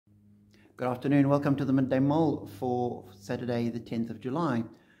Good afternoon. Welcome to the Midday Mull for Saturday, the 10th of July.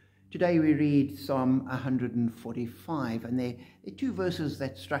 Today we read Psalm 145, and there are two verses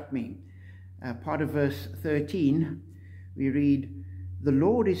that struck me. Part of verse 13, we read, "The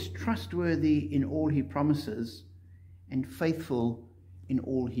Lord is trustworthy in all he promises and faithful in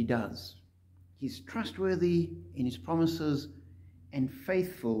all he does." He's trustworthy in his promises and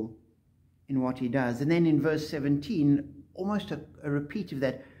faithful in what he does. And then in verse 17, almost a repeat of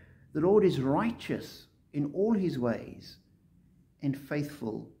that, the Lord is righteous in all his ways and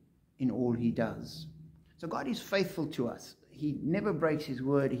faithful in all he does. So God is faithful to us. He never breaks his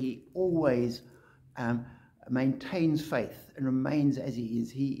word. He always maintains faith and remains as he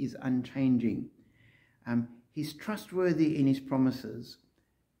is. He is unchanging. He's trustworthy in his promises.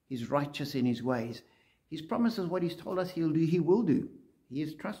 He's righteous in his ways. His promises, what he's told us he'll do, he will do. He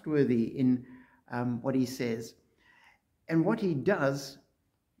is trustworthy in what he says. And what he does,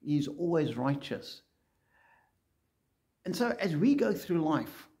 he's always righteous. And so as we go through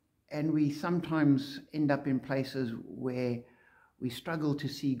life, and we sometimes end up in places where we struggle to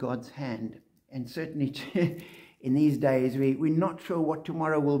see God's hand, and certainly in these days, we're not sure what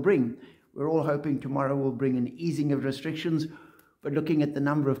tomorrow will bring. We're all hoping tomorrow will bring an easing of restrictions, but looking at the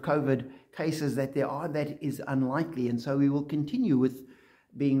number of COVID cases that there are, that is unlikely. And so we will continue with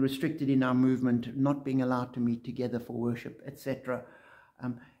being restricted in our movement, not being allowed to meet together for worship, etc.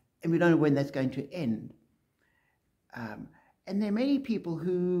 And we don't know when that's going to end. And there are many people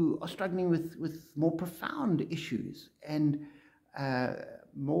who are struggling with more profound issues and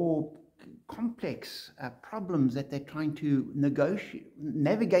more complex problems that they're trying to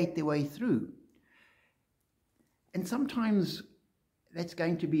navigate their way through. And sometimes that's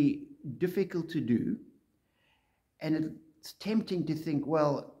going to be difficult to do. And it's tempting to think,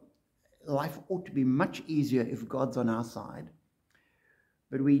 well, life ought to be much easier if God's on our side.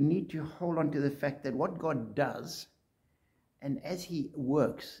 But we need to hold on to the fact that what God does, and as he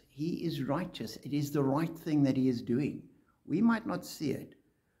works, he is righteous. It is the right thing that he is doing. We might not see it,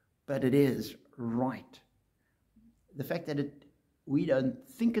 but it is right. The fact that we don't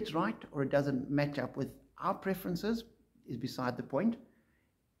think it's right or it doesn't match up with our preferences is beside the point.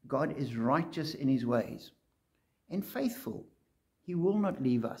 God is righteous in his ways and faithful. He will not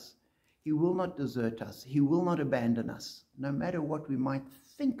leave us. He will not desert us. He will not abandon us, no matter what we might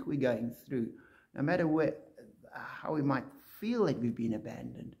think we're going through, no matter how we might feel like we've been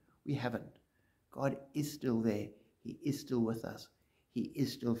abandoned. We haven't. God is still there. He is still with us. He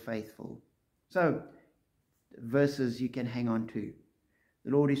is still faithful. So, verses you can hang on to.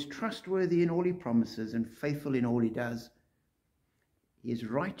 The Lord is trustworthy in all he promises and faithful in all he does. He is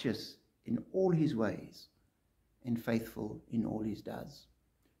righteous in all his ways and faithful in all he does.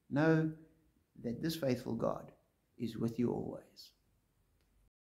 Know that this faithful God is with you always.